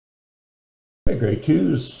grade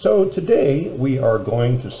 2s. So today we are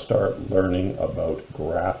going to start learning about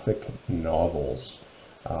graphic novels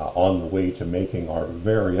on the way to making our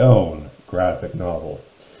very own graphic novel.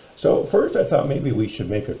 So first I thought maybe we should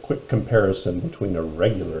make a quick comparison between a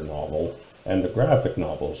regular novel and a graphic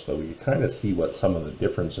novel so we kind of see what some of the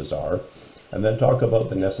differences are, and then talk about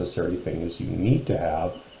the necessary things you need to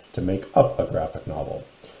have to make up a graphic novel.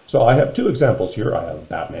 So I have two examples here. I have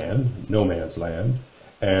Batman, No Man's Land,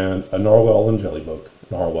 and a Narwhal and Jelly book,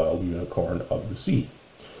 Narwhal Unicorn of the Sea.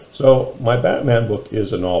 So my Batman book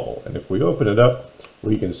is a novel, and if we open it up,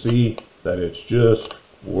 we can see that it's just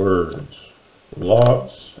words.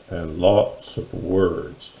 Lots and lots of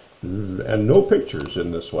words. And no pictures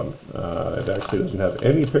in this one. It actually doesn't have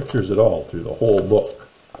any pictures at all through the whole book.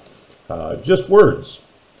 Just words.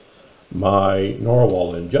 My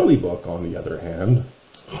Narwhal and Jelly book, on the other hand,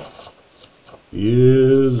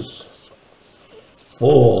 is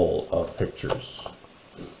full of pictures,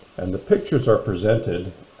 and the pictures are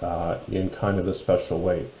presented in kind of a special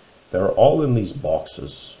way. They're all in these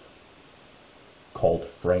boxes called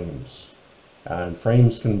frames, and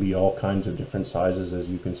frames can be all kinds of different sizes. As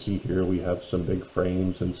you can see here, we have some big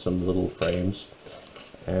frames and some little frames,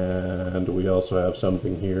 and we also have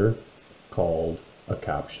something here called a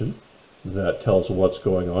caption that tells what's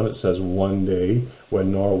going on. It says, "One day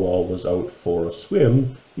when Narwhal was out for a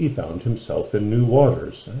swim, he found himself in new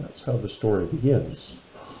waters." And that's how the story begins.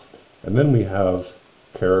 And then we have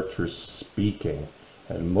characters speaking.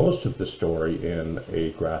 And most of the story in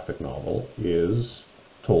a graphic novel is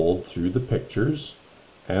told through the pictures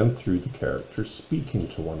and through the characters speaking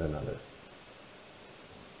to one another.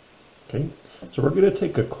 Okay, so we're going to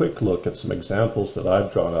take a quick look at some examples that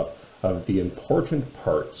I've drawn up of the important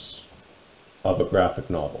parts of a graphic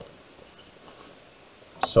novel.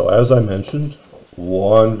 So as I mentioned,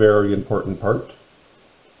 one very important part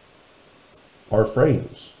are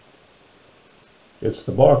frames. It's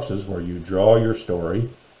the boxes where you draw your story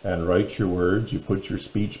and write your words, you put your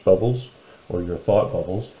speech bubbles or your thought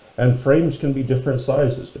bubbles, and frames can be different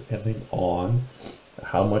sizes depending on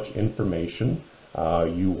how much information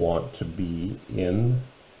you want to be in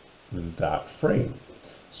that frame.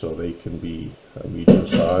 So they can be medium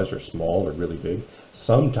size or small or really big.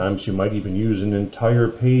 Sometimes you might even use an entire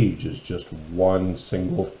page as just one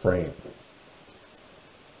single frame.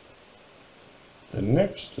 The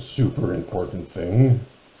next super important thing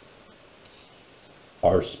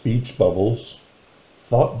are speech bubbles,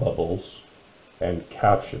 thought bubbles, and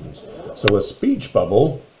captions. So a speech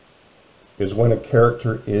bubble is when a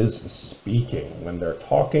character is speaking, when they're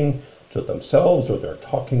talking to themselves or they're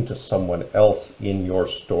talking to someone else in your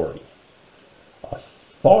story. A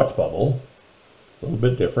thought bubble, a little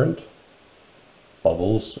bit different,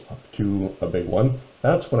 bubbles up to a big one,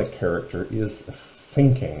 that's when a character is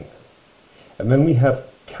thinking. And then we have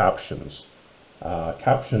captions.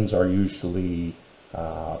 Captions are usually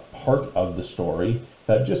part of the story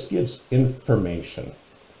that just gives information.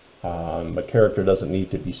 A character doesn't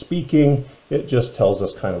need to be speaking, it just tells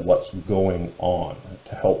us kind of what's going on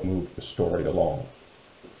to help move the story along.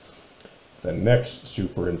 The next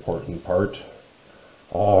super important part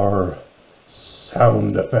are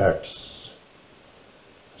sound effects.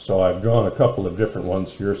 So I've drawn a couple of different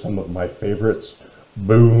ones here, some of my favorites: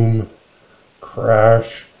 boom,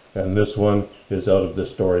 crash, and this one is out of the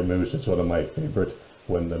story Moose. It's one of my favorite,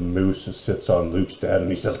 when the moose sits on Luke's dad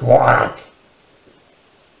and he says, "Quack!"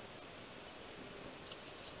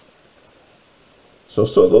 So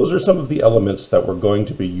those are some of the elements that we're going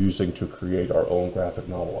to be using to create our own graphic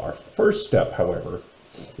novel. Our first step, however,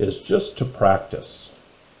 is just to practice.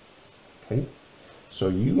 Okay? So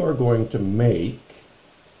you are going to make,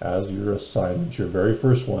 as your assignment, your very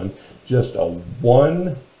first one, just a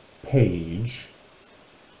one-page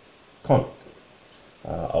comic,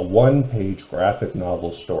 a one-page graphic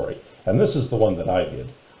novel story. And this is the one that I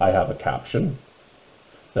did. I have a caption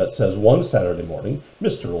that says, "One Saturday morning,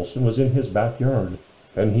 Mr. Olson was in his backyard,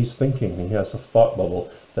 and he's thinking." He has a thought bubble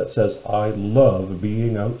that says, "I love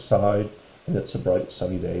being outside, and it's a bright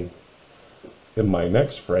sunny day." In my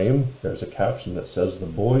next frame, there's a caption that says, "The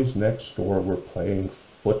boys next door were playing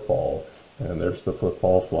football," and there's the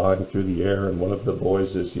football flying through the air, and one of the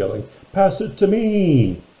boys is yelling, "Pass it to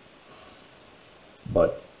me!"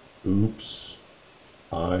 But, oops,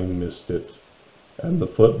 I missed it, and the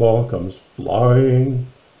football comes flying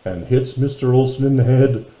and hits Mr. Olson in the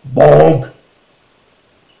head. Bonk!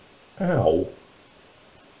 Ow.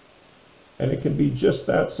 And it can be just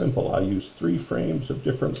that simple. I used 3 frames of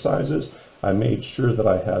different sizes. I made sure that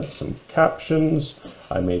I had some captions.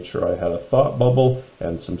 I made sure I had a thought bubble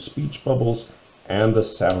and some speech bubbles and a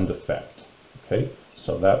sound effect. Okay,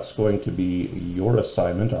 So that's going to be your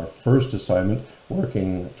assignment. Our first assignment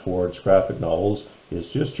working towards graphic novels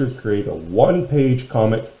is just to create a one-page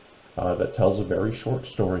comic that tells a very short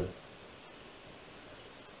story.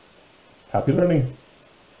 Happy learning!